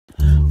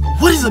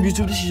is up,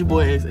 YouTube? This is your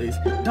boy Ace Ace.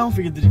 Don't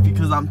forget to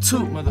because I'm too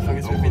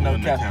motherfuckers with no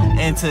cap.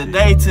 And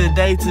today, I'm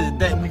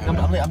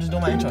just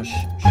doing my intro. Shh.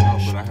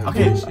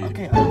 Okay,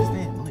 I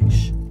understand.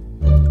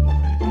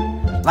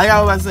 Like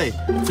I was about to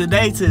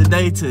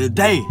say,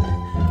 today,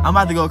 I'm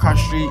about to go across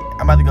the street.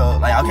 I'm about to go,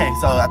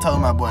 so I told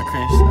my boy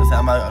Chris, I said,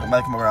 I'm about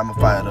to come over, I'm gonna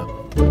fire it up.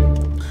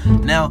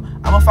 Now,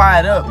 I'm gonna fire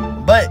it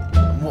up, but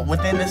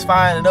within this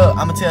firing it up,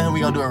 I'm gonna tell him we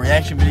gonna do a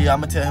reaction video.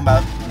 I'm gonna tell him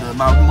about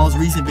my most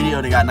recent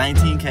video that got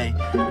 19K.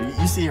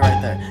 You see it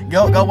right there.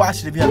 Go watch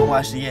it if you haven't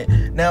watched it yet.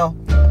 Now,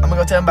 I'm gonna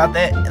go tell him about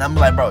that, and I'm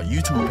like, bro,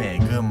 YouTube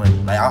paying good money.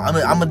 Like, I'm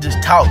gonna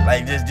just talk,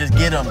 like, just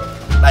get him,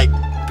 like,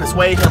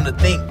 persuade him to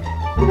think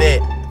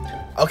that,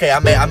 okay, I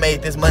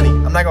made this money.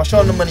 I'm not gonna show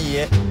him the money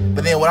yet,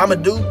 but then what I'm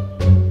gonna do,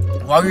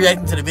 while we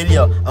reacting to the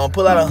video, I'm gonna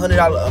pull out a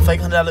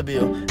fake $100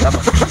 bill, and I'm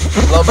gonna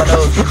blow my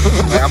nose with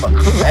it. Like,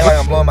 act like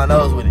I'm blowing my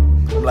nose with it.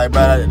 I'm like,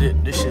 bro,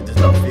 this shit just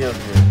don't feel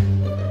good.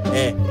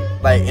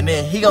 And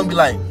then he gonna be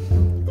like,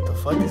 what the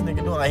fuck this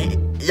nigga doing? Like,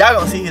 y'all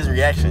gonna see his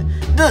reaction.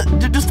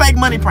 Just fake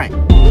money prank.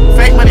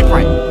 Fake money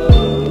prank.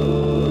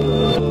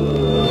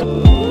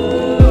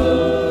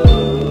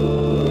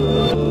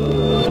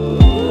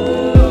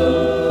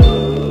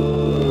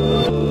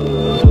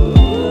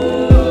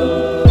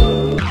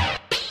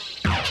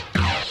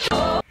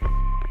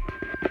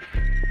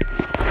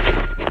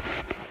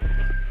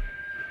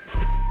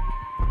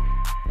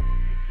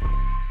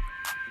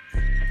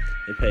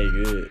 They pay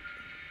good.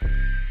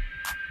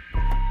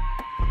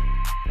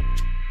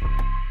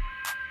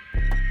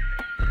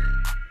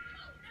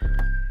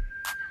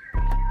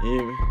 You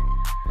hear me?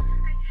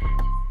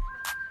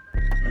 I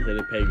said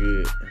they pay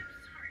good.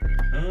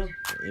 Huh?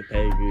 They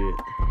pay good.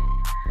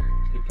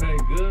 They pay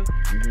good?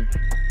 Mm-hmm.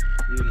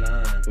 You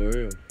lying. For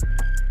real.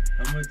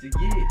 How much you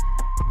get?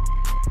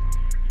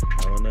 I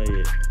don't know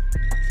yet.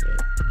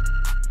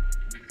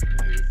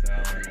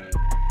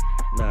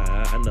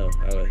 Nah, I know.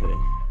 I would say.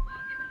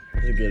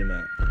 It's a good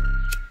amount.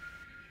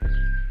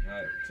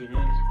 Like 200?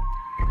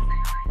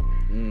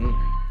 Mm-hmm.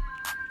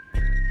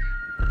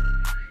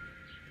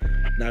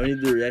 Now we need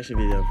to do a reaction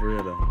video for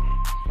real though.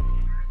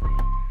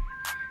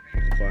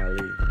 Before I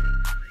leave.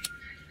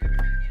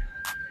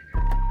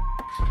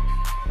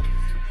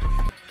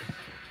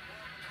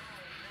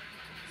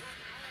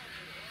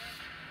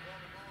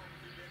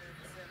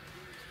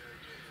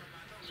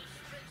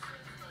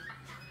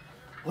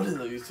 What is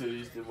up,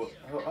 YouTube? Hold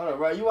on,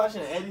 bro. You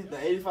watching the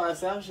 85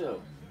 South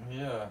show?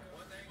 Yeah.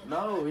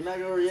 No, we're not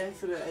gonna react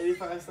to the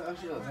 85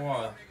 South show.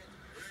 Why?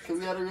 Cause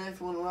we gotta react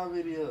to one of my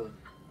videos.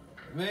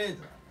 Bitch.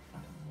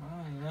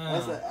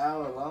 That's an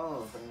hour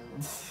long, fam.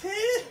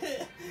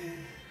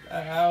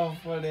 An hour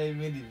for that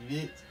minute,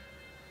 bitch.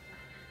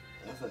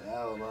 That's an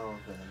hour long,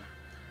 fam.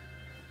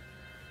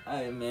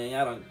 Hey man,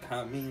 y'all done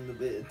count me in the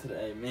bed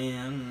today,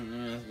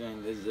 man.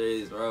 This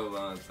Jay's roll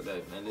on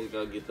today, man. Let's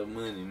go get the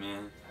money,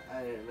 man.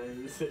 Hey man,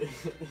 you said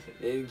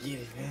Let's get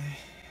it, man.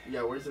 You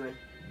got work today?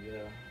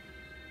 Yeah.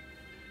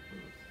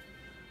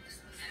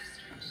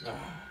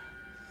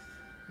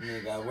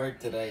 Nigga got work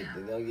today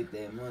to go get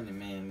that money,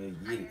 man. Let's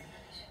get it.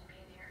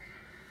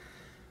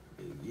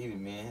 Let's get it,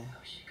 man.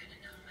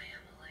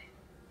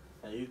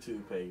 Hey,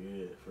 YouTube pay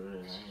good, for real.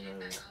 I ain't know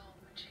that.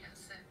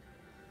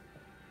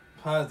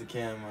 Pause the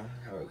camera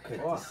or cut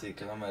this shit,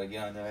 cause I'm about to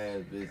get on your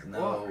ass, bitch.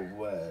 No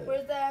way.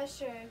 Where's the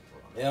ashtray?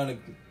 It only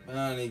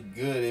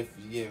good if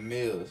you get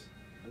meals.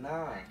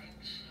 Nah.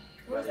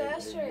 Where's the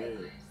ashtray?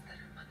 What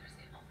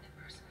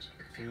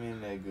you mean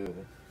that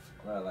good?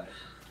 Well, like,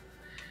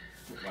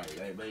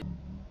 baby.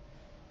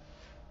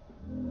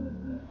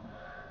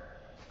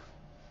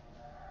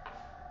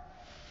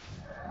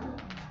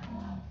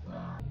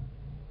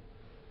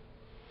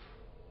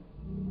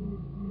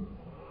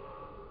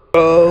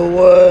 Oh,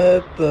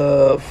 what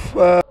the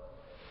fuck?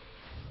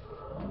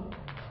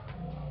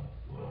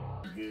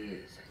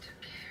 Good.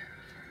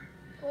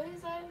 What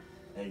is that?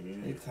 Hey,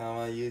 good. They talking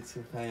about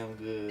YouTube pay them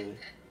good.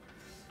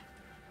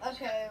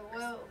 Okay,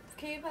 well,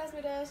 can you pass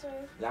me the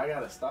ashtray? Y'all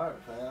gotta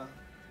start, fam.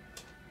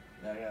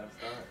 Y'all gotta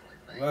start.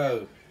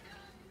 Whoa.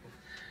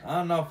 I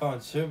don't know if I'm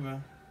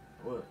tripping.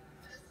 What?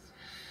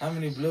 How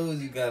many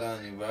blues you got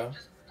on you, bro?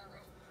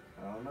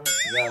 I don't know.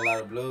 You got a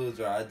lot of blues,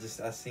 bro. I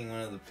seen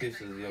one of the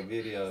pictures of your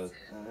videos.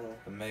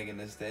 The Megan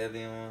Thee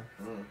Stallion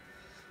one.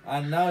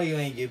 I know you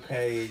ain't get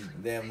paid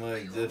that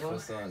much just for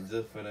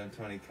them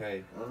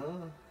 20K.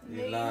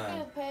 You lying.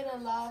 You get paid a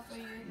lot for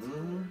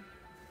YouTube.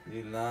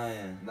 You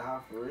lying. Nah,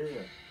 for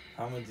real.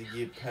 How much you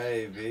get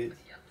paid, bitch?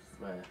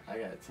 Man, I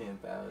got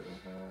 10,000,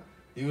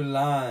 You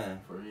lying.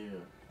 for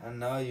real. I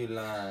know you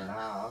lying.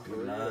 Nah, I'm for You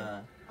real.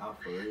 lying. I'm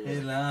for real.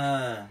 You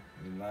lying.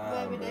 You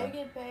lying, Baby, bro. they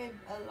get paid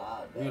a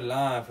lot. Baby. You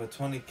lying for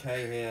 20K,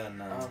 hell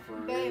no. I'm for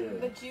Baby, real.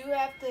 but you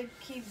have to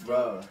keep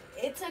Bro, doing.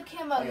 It took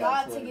him I a got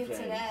lot to 20K. get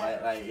to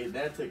that.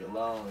 That took a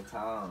long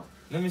time.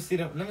 Let me see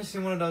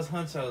one of those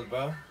hunchos,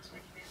 bro.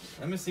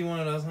 Let me see one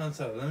of those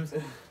hunchos. Let me see.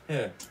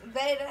 Here.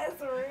 Baby,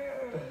 that's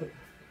real.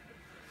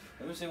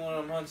 Let me see one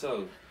of them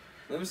hunchos.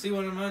 Let me see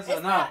one of them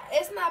hunchos.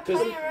 It's not Cause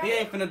playing, right? he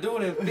ain't finna do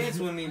them fits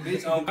with me,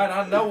 bitch. Oh God,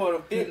 I know what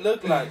a fit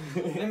look like.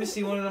 Let me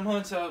see one of them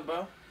hunchos,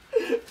 bro.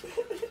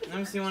 Let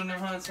me see one of them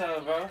hunts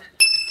out, bro.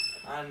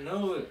 I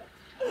knew it.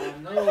 I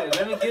knew it.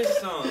 Let me get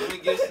some. Let me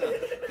get some.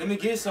 Let me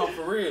get some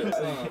for real.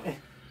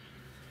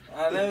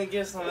 Let me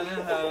get some of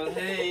them hoes.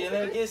 Hey,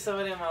 let me get some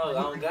of them hoes.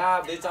 Oh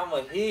God, bitch, I'm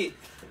a hit.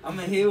 I'm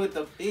a hit with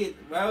the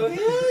fit, bro.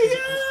 Hell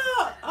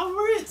yeah, I'm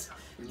rich.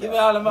 Give me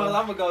all the hoes.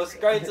 I'm gonna go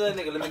straight to a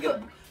nigga.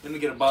 Let me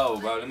get a bowl,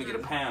 bro. Let me get a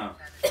pound.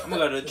 I'm gonna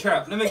go to the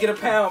trap. Let me get a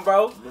pound,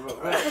 bro. You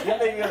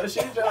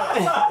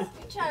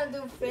trying to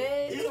do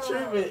fed? You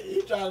tripping?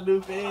 You trying to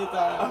do fed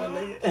time,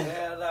 nigga?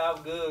 Hell no,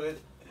 I'm good with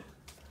it.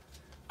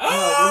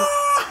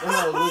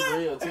 Them look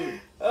real too.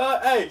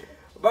 Hey,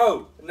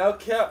 bro, no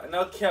cap.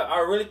 I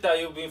really thought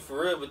you were being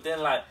for real, but then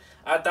like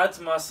I thought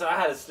to myself, I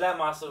had to slap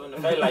myself in the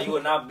face like you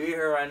would not be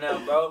here right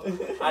now, bro.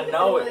 I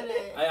know it.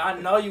 I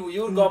know you.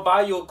 You would go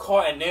buy you a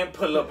car and then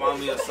pull up on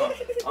me or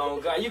something. Oh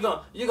God, you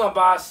gonna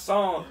buy a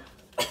song?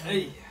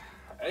 Hey,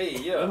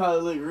 yeah. Them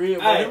hoes look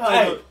real. Hey,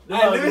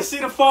 let me see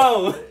the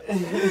phone.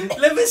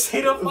 Let me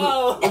see the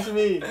phone. What you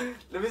mean?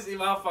 Let me see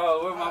my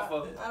phone. Where's my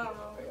phone? I don't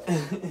know.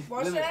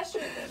 Watch that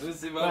shit. Let me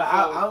see my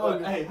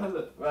phone. Hey, hold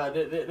up. Right,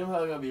 them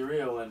hoes gonna be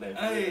real one day.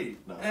 Hey,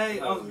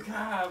 oh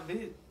God,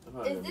 bitch.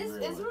 Is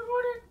this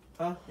recorded?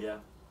 Huh? Yeah.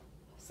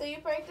 So you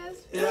pranked us?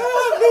 Yeah,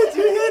 bitch,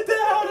 you hit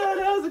that.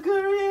 That was a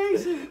good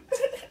reaction.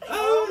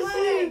 Oh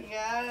my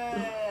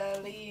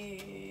God,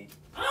 Lee.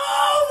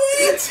 Oh,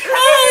 bitch.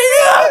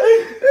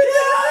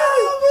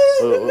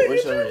 Yeah.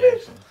 What's your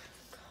reaction?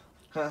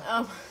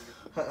 Huh?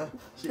 I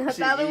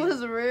thought it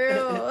was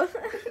real.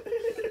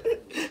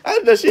 I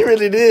know she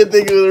really did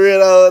think it was real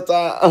the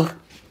whole time.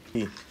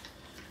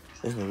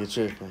 This nigga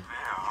tripping.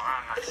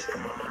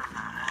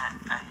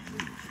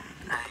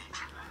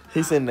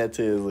 He sent that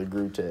to his little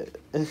group chat.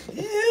 Yeah.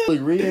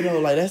 Look real though,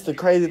 like that's the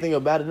crazy thing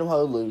about it. Them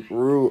hoes look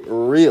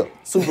real,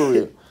 super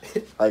real,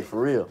 like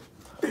for real.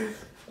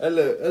 Hey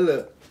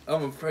look.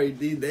 I'm afraid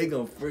they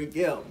gonna freak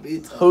out,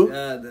 bitch. Who?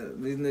 God,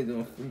 these niggas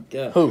gonna freak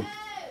out. Who?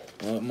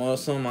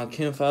 Some of my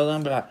kin followers,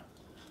 I'm like,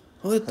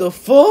 what the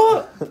fuck?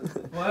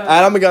 Alright,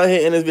 I'm gonna go ahead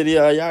and end this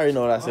video. Y'all already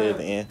know what I said at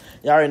the end.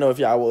 Y'all already know if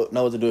y'all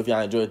know what to do if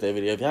y'all enjoyed that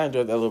video. If y'all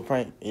enjoyed that little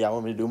prank and y'all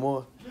want me to do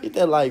more, hit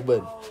that like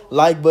button.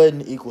 Like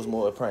button equals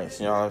more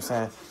pranks. You know what I'm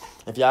saying?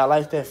 If y'all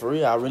like that for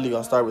real, I'm really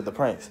gonna start with the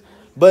pranks.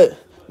 But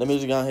let me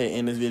just go ahead and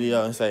end this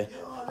video and say,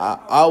 I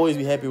always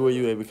be happy where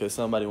you at because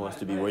somebody wants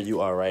to be where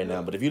you are right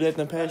now. But if you let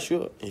them pass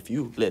you up,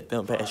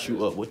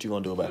 what you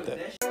gonna do about that?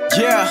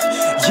 Yeah,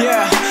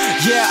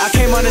 I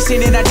came on the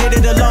scene and I did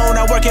it alone.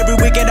 I work every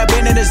weekend, I've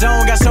been in the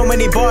zone. Got so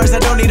many bars, I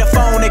don't need a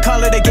phone. They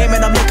call it a game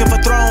and I'm looking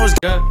for thrones.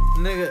 Yeah,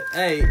 nigga,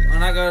 hey,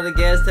 when I go to the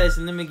gas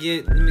station, let me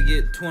get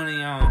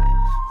 20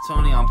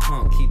 on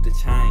pump, keep the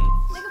change.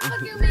 Nigga,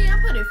 fuck you mean? I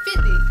put in 50.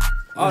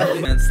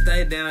 Oh, man,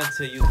 stay down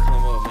till you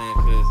come up, man,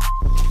 cause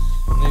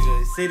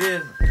nigga, see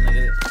this?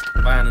 Nigga,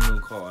 buying a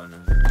new car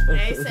now.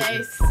 They say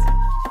 50.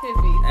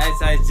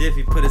 Hey,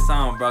 Jiffy, put us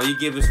on, bro. You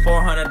give us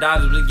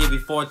 $400, we give you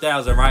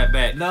 $4,000 right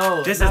back.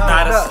 No, this is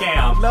not a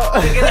scam. No.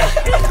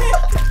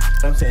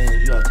 I'm saying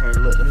you gotta turn it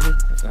up. Let me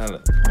see.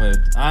 Wait,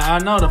 I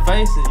know the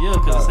faces, yeah,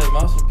 cause it say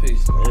motion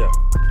piece. Yeah.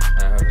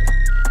 I heard it.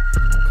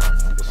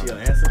 I'm She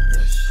gonna answer?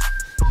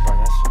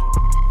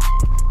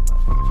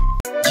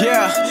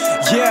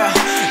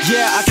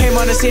 Yeah, I came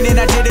on the scene and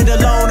I did it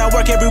alone. I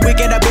work every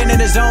weekend, I've been in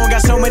the zone.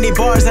 Got so many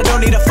bars, I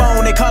don't need a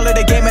phone. They call it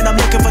a game and I'm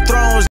looking for thrones.